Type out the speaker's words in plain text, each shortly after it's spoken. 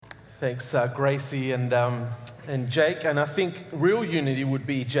Thanks, Gracie and Jake. And I think real unity would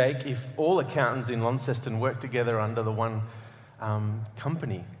be, Jake, if all accountants in Launceston worked together under the one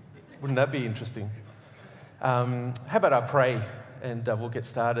company. Wouldn't that be interesting? How about I pray and we'll get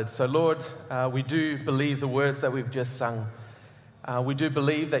started. So, Lord, we do believe the words that we've just sung. We do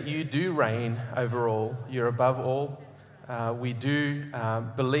believe that you do reign over all. You're above all. We do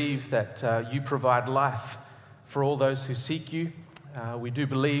believe that you provide life for all those who seek you. We do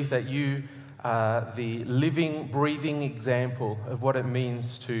believe that you are the living, breathing example of what it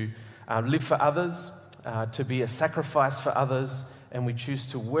means to live for others, to be a sacrifice for others, and we choose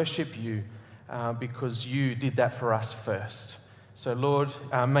to worship you because you did that for us first. So, Lord,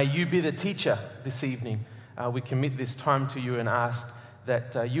 may you be the teacher this evening. We commit this time to you and ask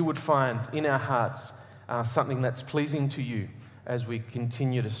that you would find in our hearts something that's pleasing to you as we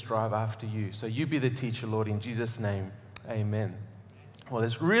continue to strive after you. So you be the teacher, Lord, in Jesus' name, amen. Well,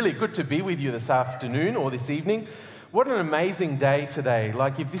 it's really good to be with you this afternoon or this evening. What an amazing day today.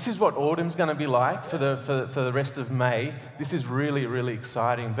 Like, if this is what autumn's going to be like for the rest of May, this is really, really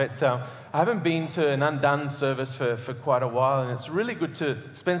exciting. But I haven't been to an Undone service for quite a while, and it's really good to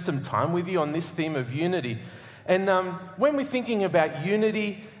spend some time with you on this theme of unity. And when we're thinking about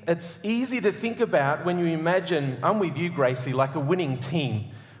unity, it's easy to think about when you imagine, I'm with you, Gracie, like a winning team.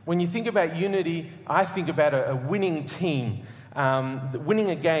 When you think about unity, I think about a winning team. Winning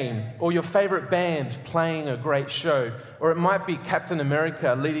a game, or your favorite band playing a great show, or it might be Captain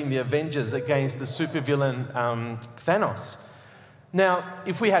America leading the Avengers against the supervillain Thanos. Now,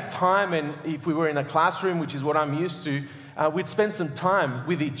 if we had time and if we were in a classroom, which is what I'm used to, we'd spend some time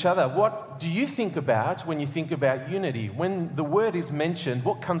with each other. What do you think about when you think about unity? When the word is mentioned,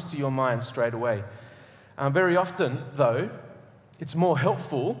 what comes to your mind straight away? Very often, though, it's more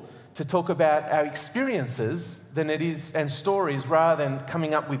helpful to talk about our experiences than it is, and stories, rather than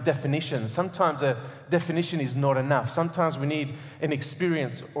coming up with definitions. Sometimes a definition is not enough. Sometimes we need an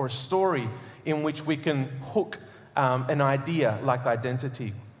experience or a story in which we can hook an idea like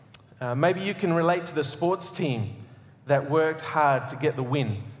identity. Maybe you can relate to the sports team that worked hard to get the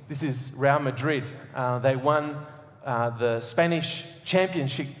win. This is Real Madrid. They won the Spanish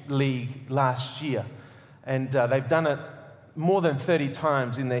Championship League last year, and they've done it more than 30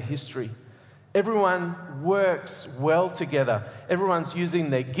 times in their history. Everyone works well together. Everyone's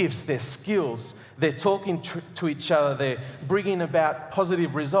using their gifts, their skills. They're talking to each other. They're bringing about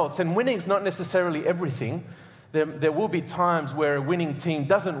positive results. And winning is not necessarily everything. There will be times where a winning team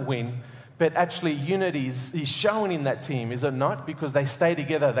doesn't win, but actually unity is shown in that team, is it not? Because they stay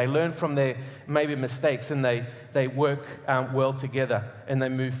together. They learn from their maybe mistakes, and they work well together, and they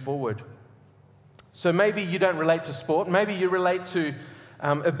move forward. So maybe you don't relate to sport. Maybe you relate to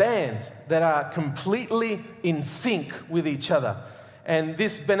a band that are completely in sync with each other. And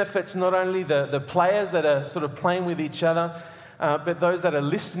this benefits not only the players that are sort of playing with each other, but those that are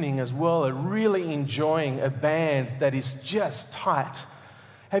listening as well are really enjoying a band that is just tight.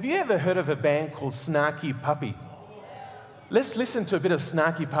 Have you ever heard of a band called Snarky Puppy? Let's listen to a bit of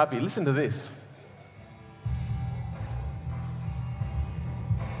Snarky Puppy. Listen to this.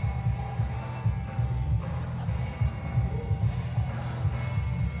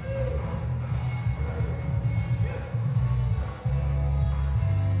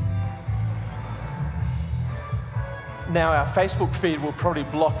 Now, our Facebook feed will probably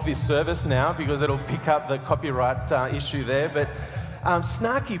block this service now because it'll pick up the copyright issue there. But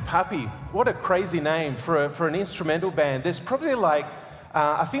Snarky Puppy, what a crazy name for an instrumental band. There's probably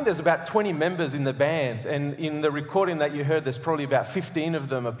I think there's about 20 members in the band. And in the recording that you heard, there's probably about 15 of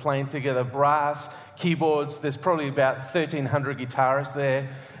them are playing together. Brass, keyboards, there's probably about 1,300 guitarists there,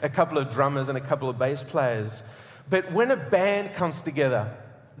 a couple of drummers and a couple of bass players. But when a band comes together,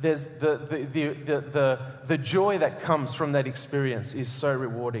 there's the joy that comes from that experience is so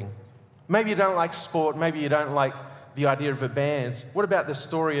rewarding. Maybe you don't like sport, maybe you don't like the idea of a band. What about the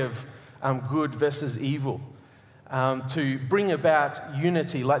story of good versus evil? To bring about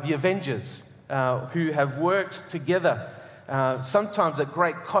unity, like the Avengers, who have worked together, sometimes at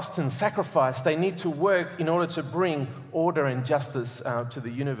great cost and sacrifice. They need to work in order to bring order and justice to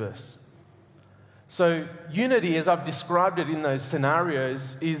the universe. So unity, as I've described it in those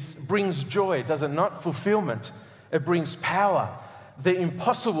scenarios, brings joy, does it not? Fulfillment. It brings power. The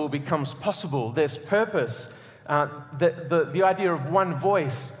impossible becomes possible. There's purpose. The idea of one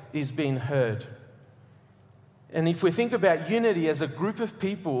voice is being heard. And if we think about unity as a group of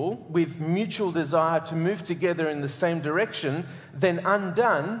people with mutual desire to move together in the same direction, then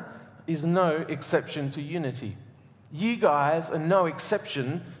Undone is no exception to unity. You guys are no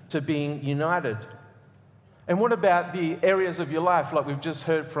exception to being united. And what about the areas of your life, like we've just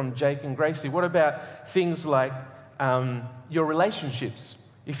heard from Jake and Gracie? What about things like your relationships?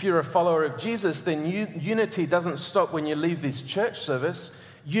 If you're a follower of Jesus, then unity doesn't stop when you leave this church service.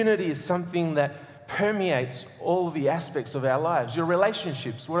 Unity is something that permeates all the aspects of our lives. Your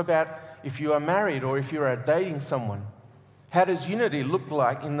relationships, what about if you are married or if you are dating someone? How does unity look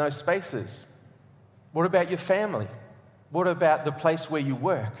like in those spaces? What about your family? What about the place where you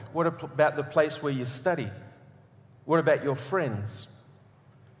work? What about the place where you study? What about your friends?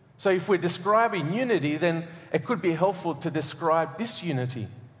 So if we're describing unity, then it could be helpful to describe disunity.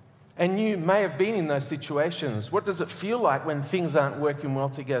 And you may have been in those situations. What does it feel like when things aren't working well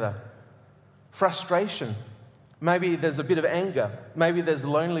together? Frustration. Maybe there's a bit of anger. Maybe there's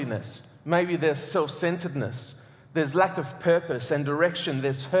loneliness. Maybe there's self-centeredness. There's lack of purpose and direction.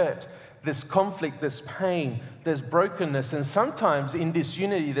 There's hurt. There's conflict. There's pain. There's brokenness. And sometimes in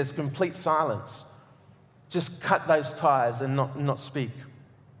disunity, there's complete silence. Just cut those ties and not speak.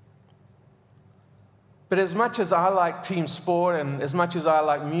 But as much as I like team sport and as much as I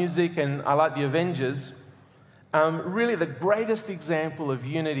like music and I like the Avengers, really the greatest example of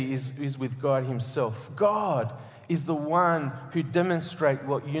unity is with God himself. God is the one who demonstrates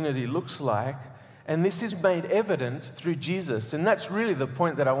what unity looks like, and this is made evident through Jesus. And that's really the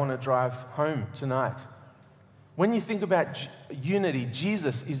point that I want to drive home tonight. When you think about unity,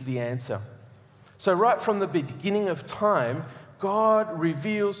 Jesus is the answer. So right from the beginning of time, God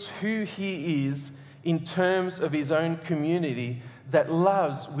reveals who he is in terms of his own community that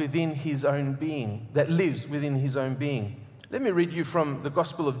lives within his own being, that lives within his own being. Let me read you from the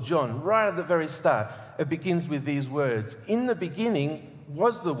Gospel of John, right at the very start. It begins with these words. In the beginning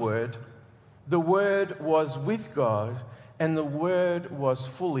was the Word was with God, and the Word was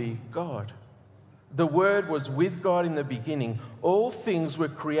fully God. The Word was with God in the beginning. All things were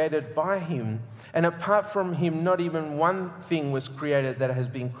created by him, and apart from him, not even one thing was created that has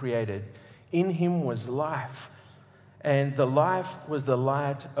been created. In him was life, and the life was the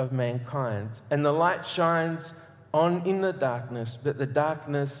light of mankind. And the light shines on in the darkness, but the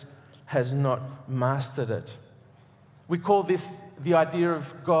darkness has not mastered it. We call this the idea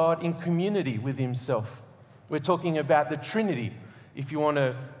of God in community with himself. We're talking about the Trinity. If you want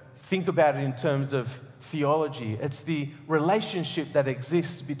to think about it in terms of theology, it's the relationship that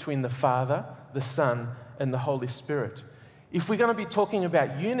exists between the Father, the Son, and the Holy Spirit. If we're going to be talking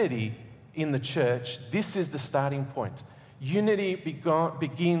about unity in the church, this is the starting point. Unity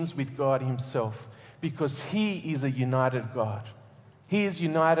begins with God himself, because he is a united God. He is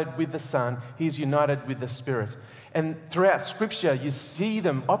united with the Son. He is united with the Spirit. And throughout Scripture, you see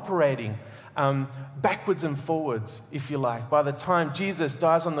them operating backwards and forwards, if you like. By the time Jesus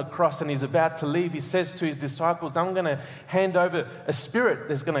dies on the cross and he's about to leave, he says to his disciples, I'm going to hand over a spirit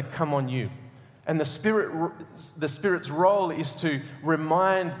that's going to come on you. And the Spirit's role is to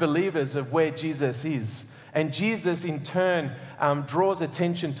remind believers of where Jesus is. And Jesus, in turn, draws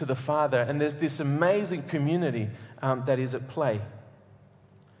attention to the Father. And there's this amazing community that is at play.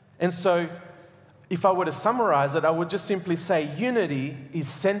 And so, if I were to summarize it, I would just simply say unity is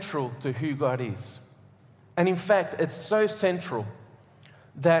central to who God is. And in fact, it's so central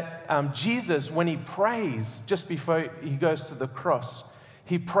that Jesus, when he prays just before he goes to the cross,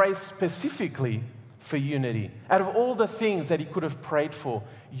 he prays specifically for unity. Out of all the things that he could have prayed for,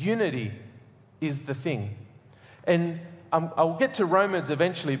 unity is the thing. And I'll get to Romans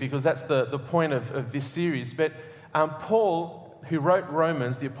eventually, because that's the point of this series. But Paul, who wrote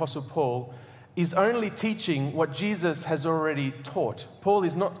Romans, the Apostle Paul, is only teaching what Jesus has already taught. Paul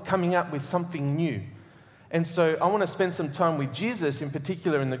is not coming up with something new. And so I want to spend some time with Jesus, in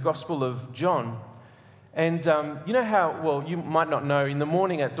particular in the Gospel of John. And you know how, well, you might not know, in the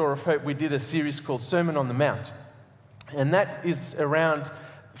morning at Door of Hope, we did a series called Sermon on the Mount. And that is around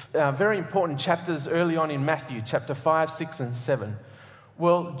very important chapters early on in Matthew, chapter 5, 6, and 7.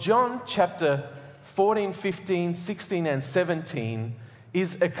 Well, John chapter 14, 15, 16, and 17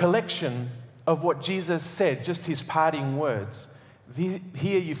 is a collection of what Jesus said, just his parting words.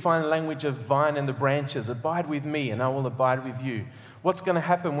 Here you find the language of vine and the branches. Abide with me and I will abide with you. What's going to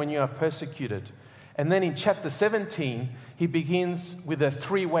happen when you are persecuted? And then in chapter 17, he begins with a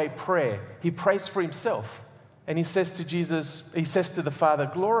three-way prayer. He prays for himself. And he says to Jesus, he says to the Father,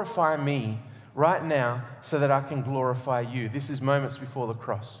 glorify me right now so that I can glorify you. This is moments before the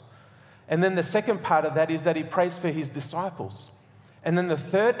cross. And then the second part of that is that he prays for his disciples. And then the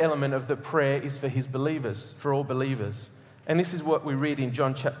third element of the prayer is for his believers, for all believers. And this is what we read in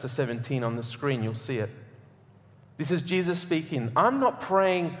John chapter 17 on the screen. You'll see it. This is Jesus speaking. I'm not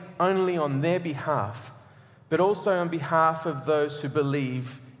praying only on their behalf, but also on behalf of those who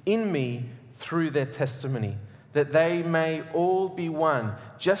believe in me through their testimony, that they may all be one,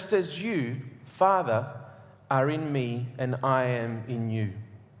 just as you, Father, are in me and I am in you.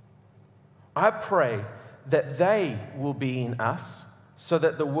 I pray that they will be in us, so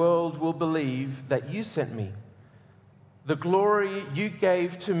that the world will believe that you sent me. The glory you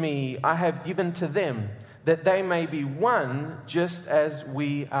gave to me, I have given to them, that they may be one just as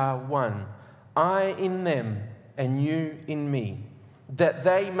we are one. I in them and you in me, that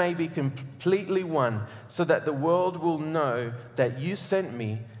they may be completely one, so that the world will know that you sent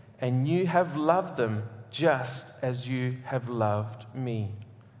me and you have loved them just as you have loved me.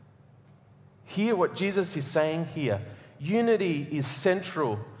 Hear what Jesus is saying here. Unity is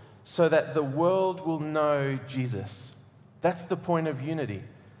central so that the world will know Jesus. That's the point of unity.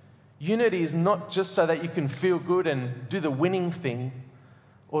 Unity is not just so that you can feel good and do the winning thing,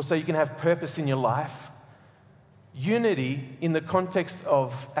 or so you can have purpose in your life. Unity, in the context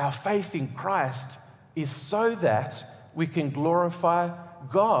of our faith in Christ, is so that we can glorify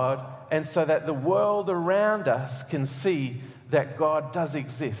God and so that the world around us can see that God does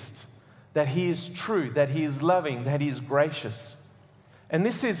exist, that He is true, that He is loving, that He is gracious. And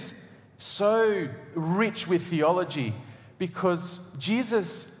this is so rich with theology because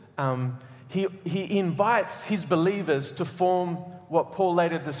Jesus, he invites His believers to form what Paul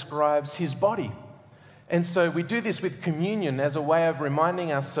later describes His body. And so we do this with communion as a way of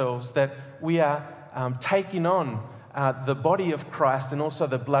reminding ourselves that we are taking on the body of Christ and also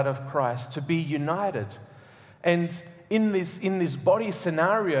the blood of Christ to be united. And in this body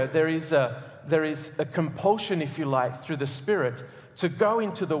scenario, there is a compulsion, if you like, through the Spirit to go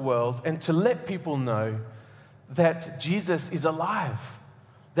into the world and to let people know that Jesus is alive,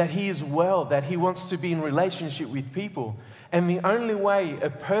 that He is well, that He wants to be in relationship with people. And the only way a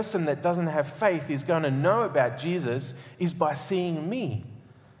person that doesn't have faith is going to know about Jesus is by seeing me.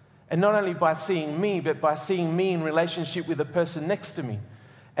 And not only by seeing me, but by seeing me in relationship with the person next to me,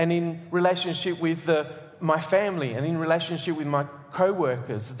 and in relationship with my family, and in relationship with my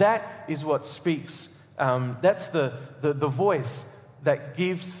co-workers. That is what speaks. That's the voice that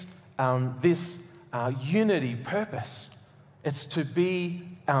gives this unity purpose. It's to be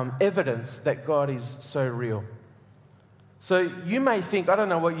evidence that God is so real. So you may think, I don't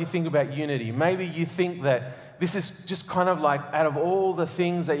know what you think about unity. Maybe you think that this is just kind of like, out of all the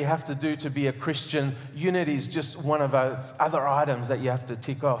things that you have to do to be a Christian, unity is just one of those other items that you have to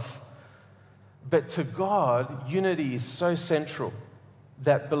tick off. But to God, unity is so central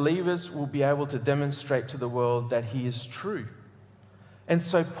that believers will be able to demonstrate to the world that He is true. And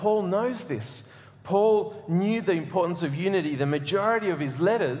so Paul knows this. Paul knew the importance of unity. The majority of his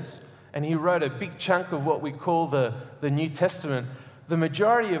letters, and he wrote a big chunk of what we call the New Testament, the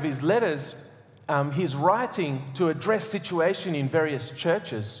majority of his letters, he's writing to address situation in various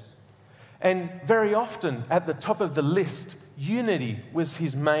churches. And very often, at the top of the list, unity was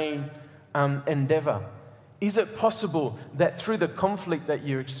his main endeavor. Is it possible that through the conflict that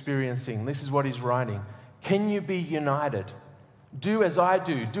you're experiencing, this is what he's writing, can you be united? Do as I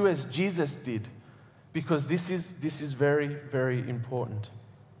do as Jesus did, because this is very, very important.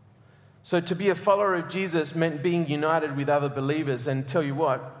 So to be a follower of Jesus meant being united with other believers, and tell you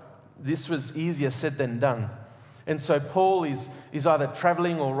what, this was easier said than done. And so Paul is either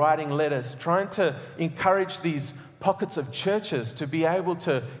traveling or writing letters, trying to encourage these pockets of churches to be able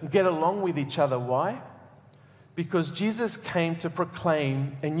to get along with each other. Why? Because Jesus came to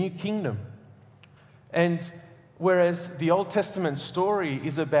proclaim a new kingdom. And whereas the Old Testament story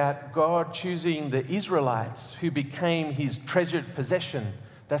is about God choosing the Israelites who became His treasured possession,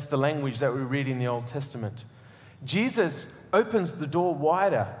 that's the language that we read in the Old Testament, Jesus opens the door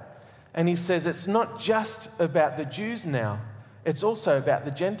wider. And He says it's not just about the Jews now, it's also about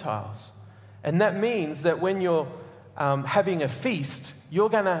the Gentiles. And that means that when you're having a feast, you're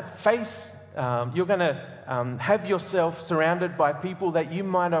going to have yourself surrounded by people that you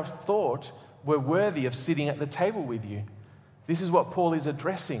might have thought were worthy of sitting at the table with you. This is what Paul is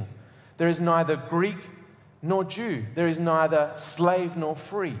addressing. There is neither Greek nor Jew. There is neither slave nor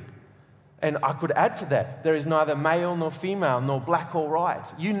free. And I could add to that, there is neither male nor female, nor black or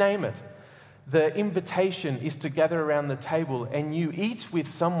white. You name it. The invitation is to gather around the table and you eat with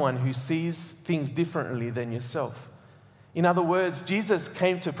someone who sees things differently than yourself. In other words, Jesus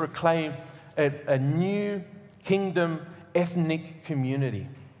came to proclaim a new kingdom ethnic community.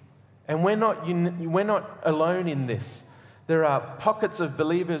 And we're not alone in this. There are pockets of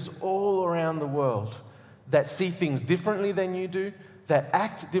believers all around the world that see things differently than you do, that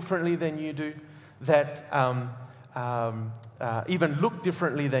act differently than you do, that even look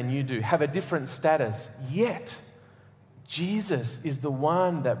differently than you do, have a different status. Yet, Jesus is the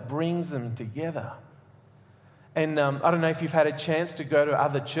one that brings them together. And I don't know if you've had a chance to go to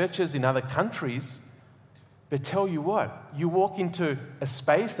other churches in other countries, but tell you what, you walk into a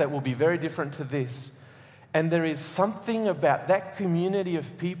space that will be very different to this, and there is something about that community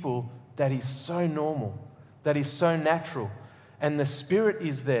of people that is so normal, that is so natural, and the Spirit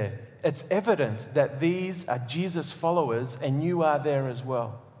is there. It's evident that these are Jesus followers and you are there as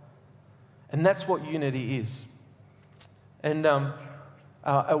well. And that's what unity is. And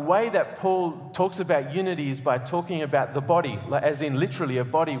a way that Paul talks about unity is by talking about the body, as in literally a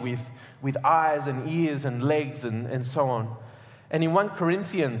body with eyes and ears and legs and so on. And in 1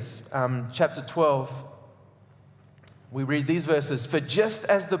 Corinthians chapter 12, we read these verses, "For just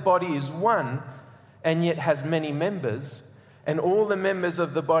as the body is one and yet has many members, and all the members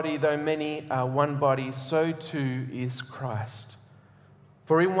of the body, though many, are one body, so too is Christ.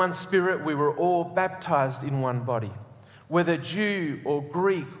 For in one Spirit we were all baptized in one body. Whether Jew or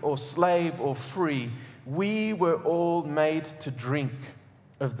Greek or slave or free, we were all made to drink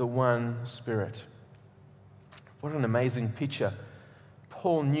of the one Spirit." What an amazing picture.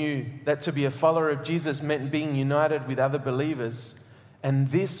 Paul knew that to be a follower of Jesus meant being united with other believers, and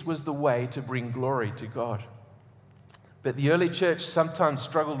this was the way to bring glory to God. But the early church sometimes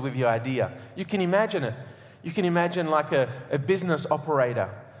struggled with the idea. You can imagine it. You can imagine like a business operator,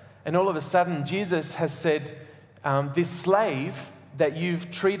 and all of a sudden Jesus has said, this slave that you've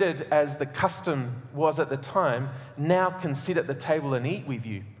treated as the custom was at the time now can sit at the table and eat with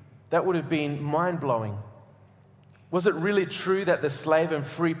you. That would have been mind-blowing. Was it really true that the slave and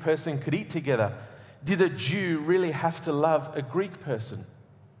free person could eat together? Did a Jew really have to love a Greek person?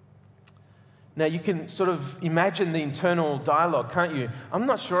 Now you can sort of imagine the internal dialogue, can't you? I'm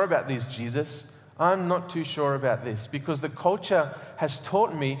not sure about this, Jesus. I'm not too sure about this, because the culture has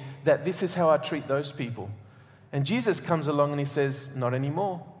taught me that this is how I treat those people. And Jesus comes along and he says, not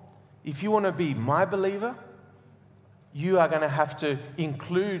anymore. If you want to be my believer, you are going to have to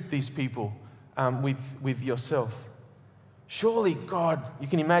include these people with yourself. Surely God, you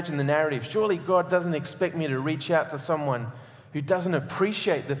can imagine the narrative, surely God doesn't expect me to reach out to someone who doesn't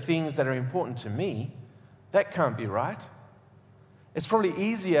appreciate the things that are important to me. That can't be right. It's probably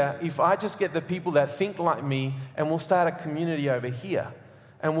easier if I just get the people that think like me and we'll start a community over here.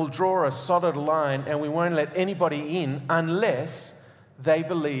 And we'll draw a solid line and we won't let anybody in unless they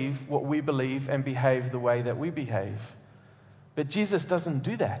believe what we believe and behave the way that we behave. But Jesus doesn't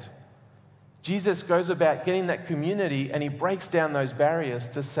do that. Jesus goes about getting that community and he breaks down those barriers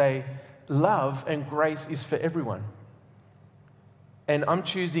to say, love and grace is for everyone. And I'm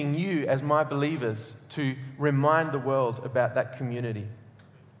choosing you as my believers to remind the world about that community.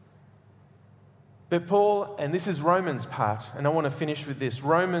 But Paul, and this is Romans part, and I want to finish with this,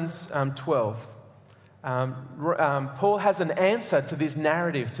 Romans 12. Paul has an answer to this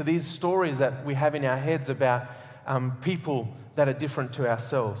narrative, to these stories that we have in our heads about people that are different to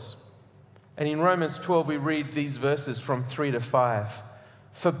ourselves. And in Romans 12, we read these verses from 3 to 5.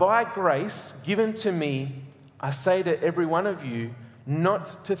 "For by grace given to me, I say to every one of you,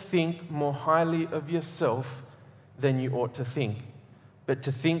 not to think more highly of yourself than you ought to think, but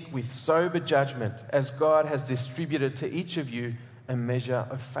to think with sober judgment, as God has distributed to each of you a measure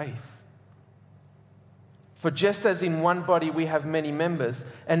of faith. For just as in one body we have many members,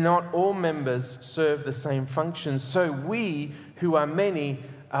 and not all members serve the same functions, so we, who are many,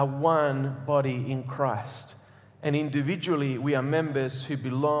 are one body in Christ. And individually we are members who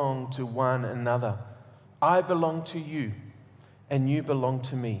belong to one another. I belong to you, and you belong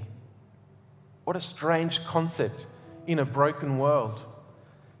to me." What a strange concept in a broken world.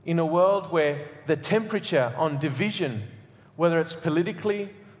 In a world where the temperature on division, whether it's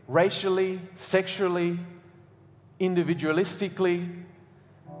politically, racially, sexually, individualistically,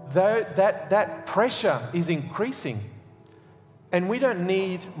 that pressure is increasing. And we don't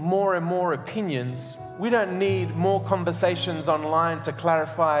need more and more opinions. We don't need more conversations online to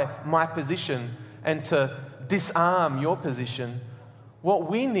clarify my position and to disarm your position. What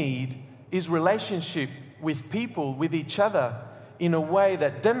we need is relationship with people, with each other, in a way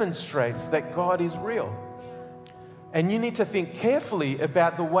that demonstrates that God is real. And you need to think carefully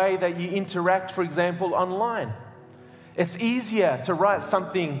about the way that you interact, for example, online. It's easier to write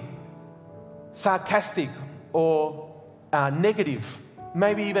something sarcastic or negative,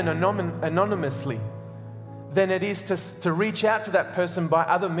 maybe even anonymously, than it is to reach out to that person by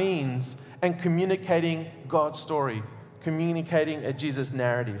other means and communicating God's story, communicating a Jesus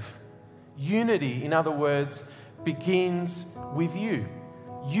narrative. Unity, in other words, begins with you.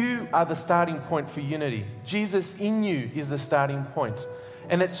 You are the starting point for unity. Jesus in you is the starting point.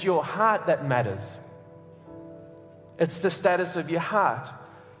 And it's your heart that matters. It's the status of your heart.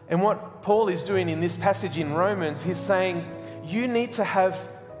 And what Paul is doing in this passage in Romans, he's saying you need to have,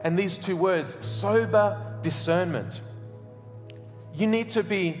 and these two words, sober discernment. You need to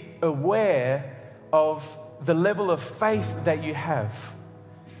be aware of the level of faith that you have.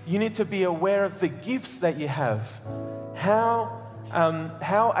 You need to be aware of the gifts that you have. How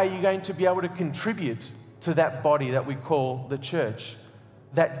are you going to be able to contribute to that body that we call the church?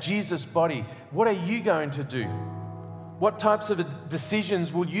 That Jesus body. What are you going to do? What types of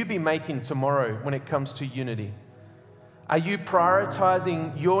decisions will you be making tomorrow when it comes to unity? Are you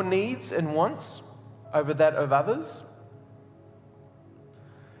prioritizing your needs and wants over that of others?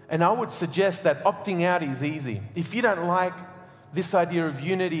 And I would suggest that opting out is easy. If you don't like this idea of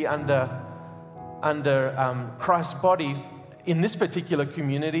unity under Christ's body in this particular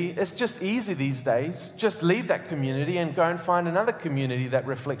community, it's just easy these days. Just leave that community and go and find another community that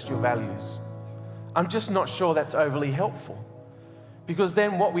reflects your values. I'm just not sure that's overly helpful. Because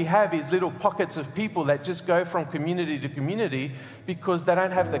then what we have is little pockets of people that just go from community to community because they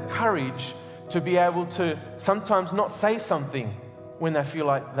don't have the courage to be able to sometimes not say something when they feel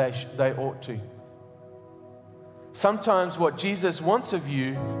like they ought to. Sometimes what Jesus wants of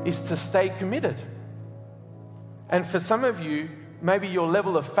you is to stay committed. And for some of you, maybe your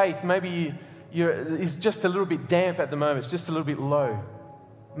level of faith, is just a little bit damp at the moment. It's just a little bit low.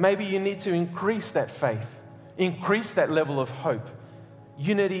 Maybe you need to increase that faith, increase that level of hope.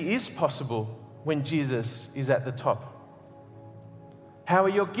 Unity is possible when Jesus is at the top. How are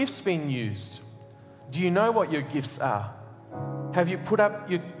your gifts being used? Do you know what your gifts are? Have you put up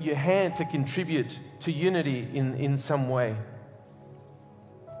your hand to contribute to unity in some way?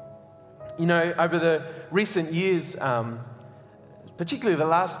 You know, over the recent years, particularly the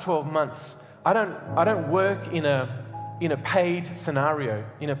last 12 months, I don't work in a paid scenario,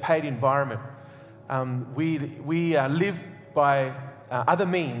 in a paid environment. We live by other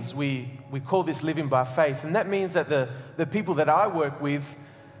means. We call this living by faith, and that means that the people that I work with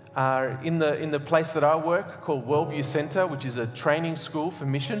are in the place that I work called Worldview Centre, which is a training school for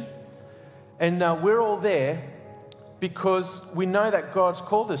mission, and we're all there because we know that God's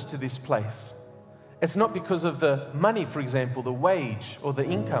called us to this place. It's not because of the money, for example, the wage or the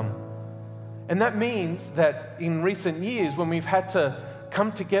income. And that means that in recent years, when we've had to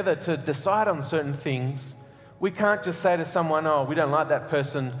come together to decide on certain things, we can't just say to someone, oh, we don't like that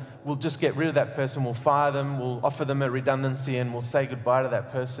person, we'll just get rid of that person, we'll fire them, we'll offer them a redundancy and we'll say goodbye to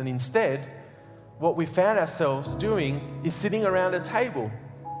that person. Instead, what we found ourselves doing is sitting around a table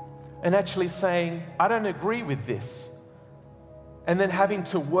and actually saying, I don't agree with this. And then having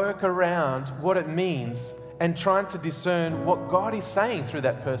to work around what it means and trying to discern what God is saying through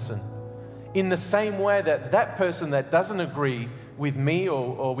that person. In the same way that that person that doesn't agree with me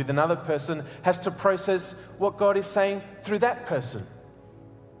or with another person has to process what God is saying through that person.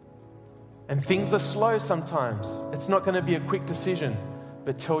 And things are slow sometimes. It's not going to be a quick decision.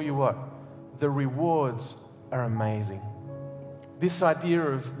 But tell you what, the rewards are amazing. This idea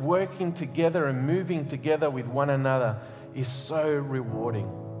of working together and moving together with one another is so rewarding.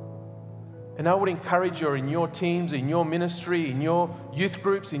 And I would encourage you in your teams, in your ministry, in your youth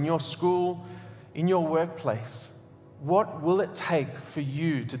groups, in your school, in your workplace, what will it take for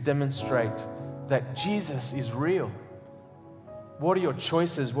you to demonstrate that Jesus is real? What are your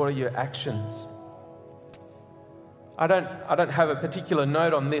choices? What are your actions? I don't have a particular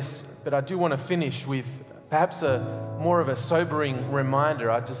note on this, but I do want to finish with perhaps more of a sobering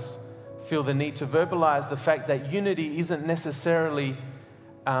reminder. I just feel the need to verbalize the fact that unity isn't necessarily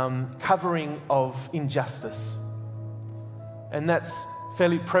covering of injustice. And that's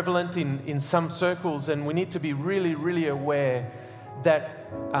fairly prevalent in some circles, and we need to be really, really aware that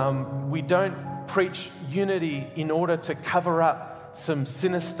we don't preach unity in order to cover up some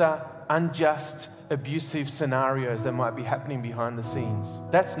sinister, unjust, abusive scenarios that might be happening behind the scenes.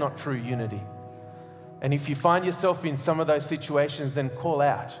 That's not true unity. And if you find yourself in some of those situations, then call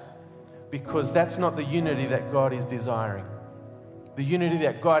out, because that's not the unity that God is desiring. The unity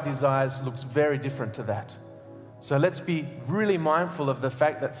that God desires looks very different to that. So let's be really mindful of the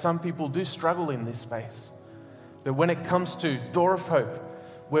fact that some people do struggle in this space. But when it comes to Door of Hope,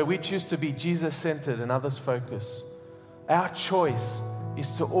 where we choose to be Jesus-centered and others-focused, our choice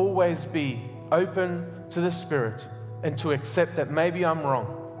is to always be open to the Spirit and to accept that maybe I'm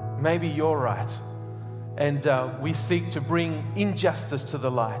wrong, maybe you're right. And we seek to bring injustice to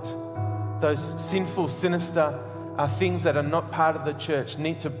the light. Those sinful, sinister things that are not part of the church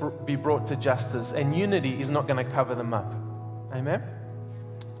need to be brought to justice, and unity is not going to cover them up. Amen?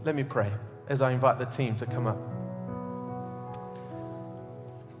 Let me pray as I invite the team to come up.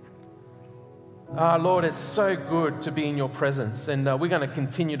 Lord, it's so good to be in your presence, and we're going to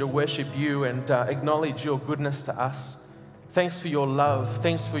continue to worship you and acknowledge your goodness to us. Thanks for your love.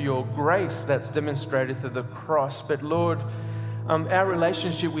 Thanks for your grace that's demonstrated through the cross. But Lord, our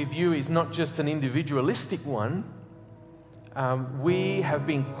relationship with you is not just an individualistic one. We have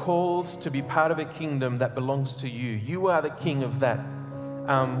been called to be part of a kingdom that belongs to you. You are the king of that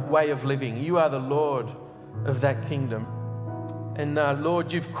way of living. You are the Lord of that kingdom. And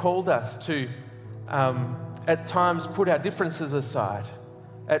Lord, you've called us to at times put our differences aside,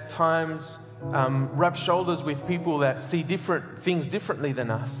 at times rub shoulders with people that see different things differently than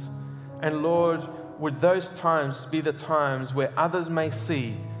us. And Lord, would those times be the times where others may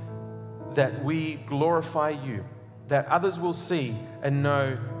see that we glorify you, that others will see and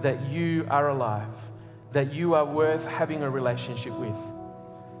know that you are alive, that you are worth having a relationship with.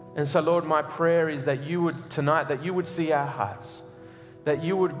 And so, Lord, my prayer is that you would tonight, that you would see our hearts, that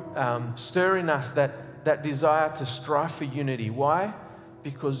you would stir in us that desire to strive for unity. Why?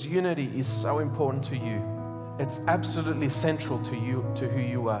 Because unity is so important to you. It's absolutely central to you, to who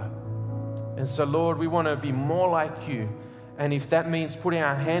you are. And so, Lord, we want to be more like you. And if that means putting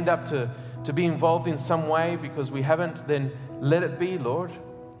our hand up to be involved in some way because we haven't, then let it be, Lord.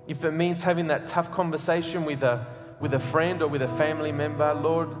 If it means having that tough conversation with a friend or with a family member,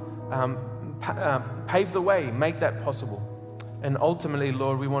 Lord, pave the way, make that possible. And ultimately,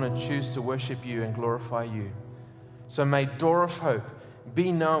 Lord, we want to choose to worship you and glorify you. So may Door of Hope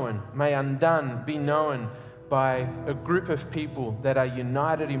be known, may Undone be known by a group of people that are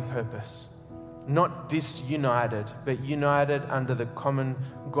united in purpose. Not disunited, but united under the common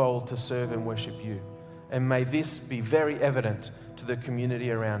goal to serve and worship you. And may this be very evident to the community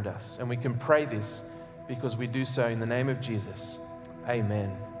around us. And we can pray this because we do so in the name of Jesus.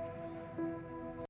 Amen.